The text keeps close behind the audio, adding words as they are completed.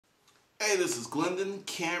Hey, this is Glendon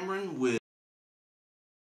Cameron with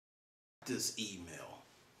this email.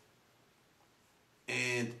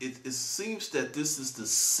 And it seems that this is the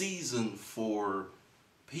season for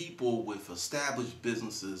people with established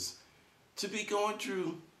businesses to be going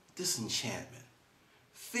through disenchantment.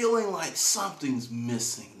 Feeling like something's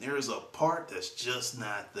missing. There's a part that's just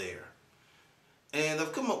not there. And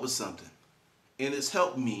I've come up with something. And it's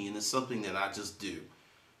helped me, and it's something that I just do.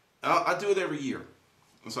 I do it every year.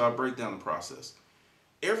 And so I break down the process.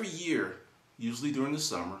 Every year, usually during the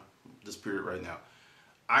summer, this period right now,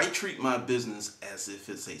 I treat my business as if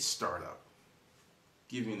it's a startup.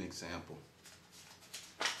 Give you an example.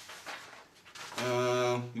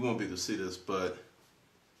 You won't be able to see this, but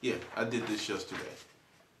yeah, I did this yesterday.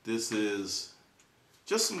 This is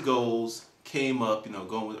just some goals. Came up,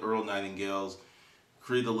 going with Earl Nightingale's.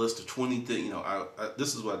 Created a list of 20 things.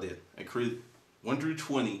 This is what I did. I created 1 through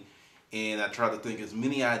 20, and I tried to think as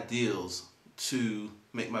many ideas to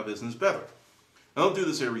make my business better. I don't do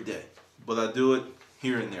this every day, but I do it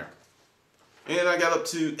here and there. And I got up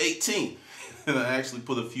to 18, and I actually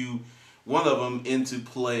put one of them into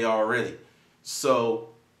play already. So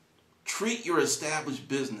treat your established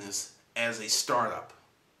business as a startup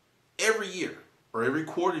every year or every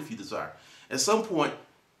quarter if you desire. At some point,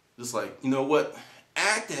 just like, you know what?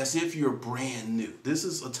 Act as if you're brand new. This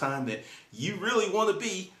is a time that you really want to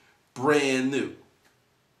be brand new.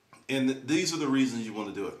 And these are the reasons you want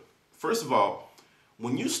to do it. First of all,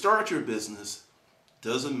 when you start your business,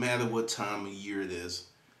 doesn't matter what time of year it is,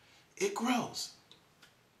 it grows.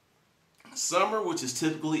 Summer, which is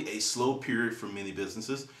typically a slow period for many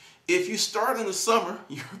businesses, if you start in the summer,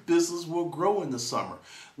 your business will grow in the summer,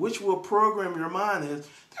 which will program your mind as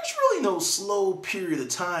there's really no slow period of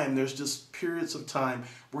time. There's just periods of time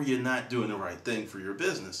where you're not doing the right thing for your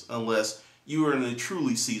business, unless you are in a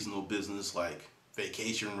truly seasonal business like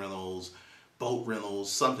vacation rentals, boat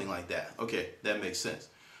rentals, something like that. Okay, that makes sense.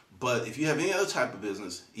 But if you have any other type of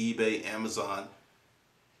business, eBay, Amazon,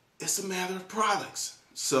 it's a matter of products.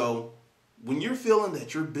 So when you're feeling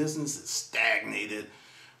that your business is stagnated,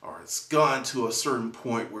 or it's gone to a certain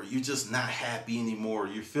point where you're just not happy anymore,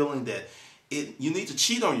 you're feeling that you need to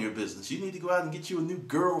cheat on your business, you need to go out and get you a new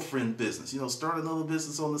girlfriend business, start another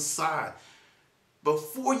business on the side.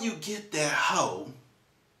 Before you get that hoe,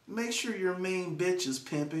 make sure your main bitch is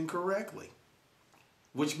pimping correctly.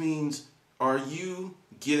 Which means, are you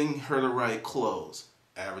getting her the right clothes?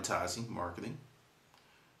 Advertising, marketing.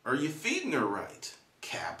 Are you feeding her right?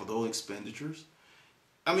 Capital expenditures.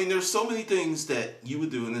 There's so many things that you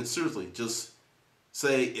would do, and then seriously, just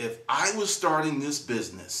say, if I was starting this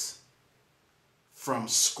business from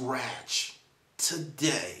scratch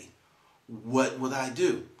today, what would I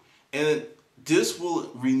do? And this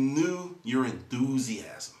will renew your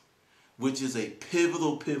enthusiasm, which is a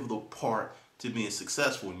pivotal part to being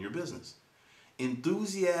successful in your business.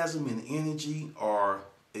 Enthusiasm and energy are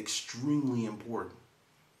extremely important.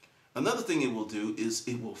 Another thing it will do is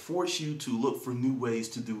it will force you to look for new ways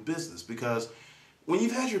to do business, because when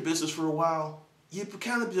you've had your business for a while, you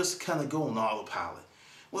kind of go on autopilot.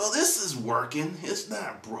 Well, this is working. It's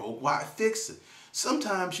not broke. Why fix it?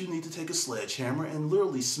 Sometimes you need to take a sledgehammer and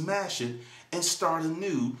literally smash it and start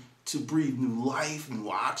anew to breathe new life, new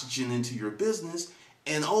oxygen into your business,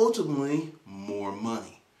 and ultimately more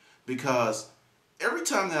money. Because every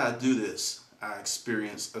time that I do this, I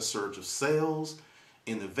experience a surge of sales,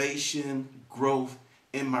 innovation, growth,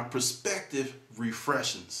 and my perspective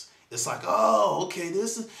refreshes. It's like, oh, okay,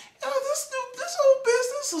 this whole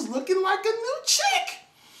business is looking like a new chick.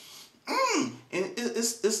 And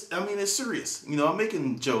it's serious. I'm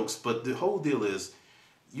making jokes, but the whole deal is,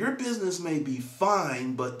 your business may be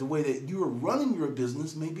fine, but the way that you are running your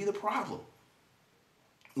business may be the problem,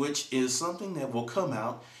 which is something that will come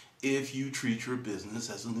out if you treat your business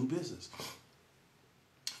as a new business.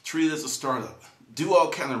 Treat it as a startup. Do all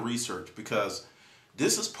kind of research, because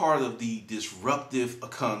this is part of the disruptive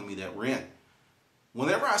economy that we're in.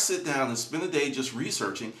 Whenever I sit down and spend a day just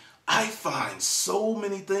researching, I find so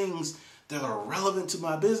many things that are relevant to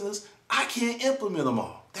my business, I can't implement them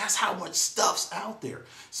all. That's how much stuff's out there.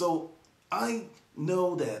 So I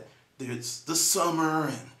know that it's the summer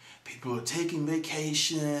and people are taking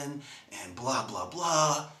vacation and blah, blah,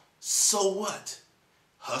 blah. So what?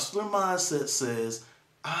 Hustler mindset says,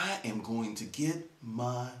 I am going to get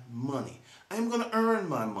my money. I am going to earn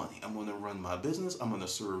my money. I'm going to run my business. I'm going to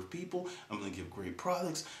serve people. I'm going to give great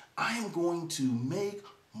products. I am going to make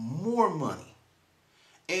more money.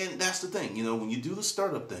 And that's the thing. When you do the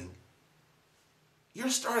startup thing, you're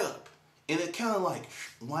a startup. And it kind of like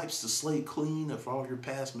wipes the slate clean of all your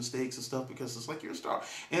past mistakes and stuff, because it's like you're a startup.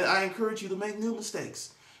 And I encourage you to make new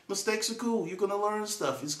mistakes. Mistakes are cool. You're going to learn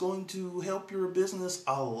stuff. It's going to help your business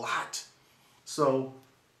a lot. So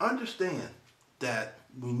understand that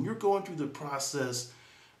when you're going through the process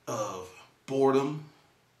of boredom,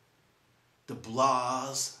 the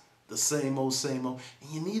blahs, the same old, and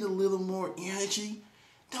you need a little more energy,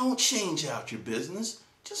 don't change out your business.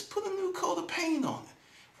 Just put a new coat of paint on it.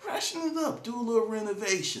 Freshen it up. Do a little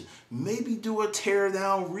renovation. Maybe do a tear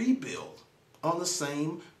down rebuild on the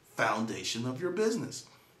same foundation of your business.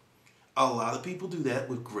 A lot of people do that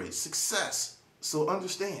with great success. So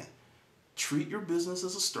understand, treat your business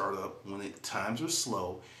as a startup when times are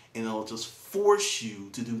slow, and it'll just force you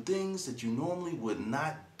to do things that you normally would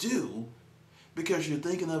not do because you're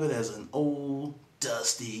thinking of it as an old,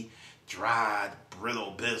 dusty, dried,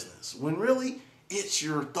 brittle business. When really, it's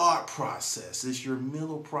your thought process. It's your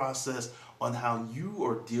mental process on how you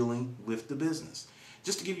are dealing with the business.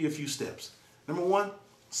 Just to give you a few steps. Number one,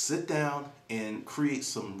 sit down and create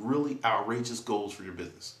some really outrageous goals for your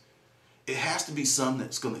business. It has to be something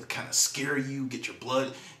that's going to kind of scare you, get your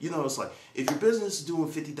blood. It's like if your business is doing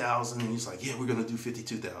 50,000 and it's like, yeah, we're going to do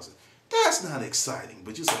 52,000. That's not exciting.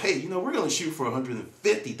 But you say, hey, we're going to shoot for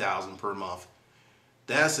 150,000 per month.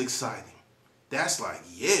 That's exciting. That's like,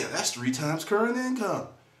 yeah, that's 3 times current income.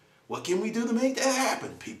 What can we do to make that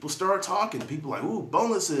happen? People start talking. People like, ooh,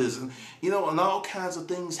 bonuses, and and all kinds of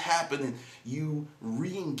things happen, and you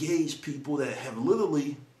re-engage people that have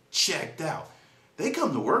literally checked out. They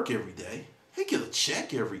come to work every day. They get a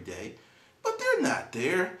check every day, but they're not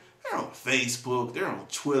there. They're on Facebook. They're on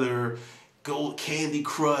Twitter, Gold Candy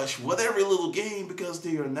Crush, whatever little game, because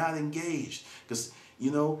they are not engaged. Because,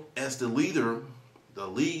 as the leader, the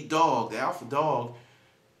lead dog, the alpha dog,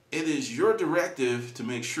 it is your directive to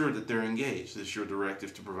make sure that they're engaged. It's your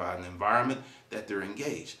directive to provide an environment that they're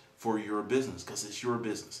engaged for your business, because it's your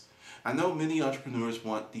business. I know many entrepreneurs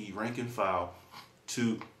want the rank and file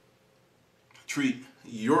to treat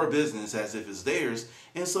your business as if it's theirs,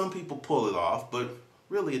 and some people pull it off, but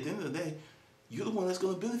really at the end of the day, you're the one that's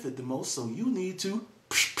going to benefit the most, so you need to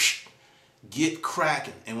get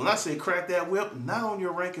cracking. And when I say crack that whip, not on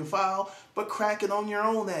your rank and file, but crack it on your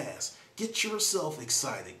own ass. Get yourself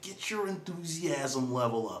excited. Get your enthusiasm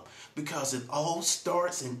level up, because it all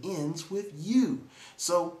starts and ends with you.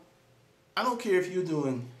 So I don't care if you're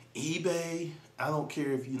doing eBay. I don't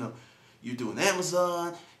care if you're doing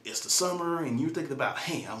Amazon. It's the summer and you're thinking about,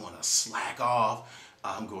 hey, I want to slack off.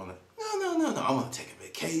 I'm going to, no. I want to take a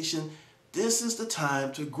vacation. This is the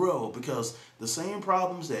time to grow, because the same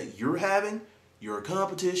problems that you're having, your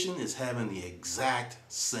competition is having the exact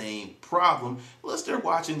same problem, unless they're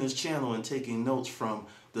watching this channel and taking notes from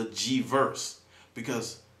the G-verse.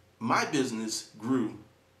 Because my business grew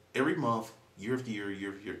every month, year after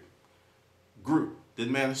year. Grew.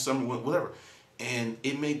 Didn't matter, summer, whatever. And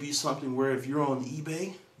it may be something where if you're on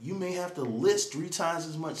eBay, you may have to list 3 times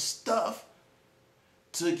as much stuff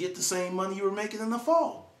to get the same money you were making in the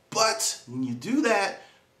fall. But when you do that,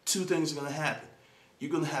 2 things are going to happen. You're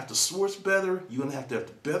going to have to source better. You're going to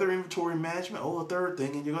have better inventory management. Oh, a third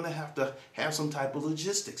thing, and you're going to have some type of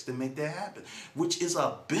logistics to make that happen, which is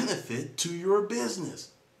a benefit to your business.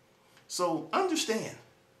 So understand,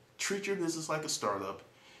 treat your business like a startup,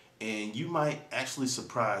 and you might actually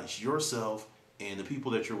surprise yourself and the people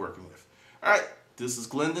that you're working with. All right, this is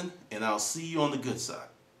Glendon, and I'll see you on the good side.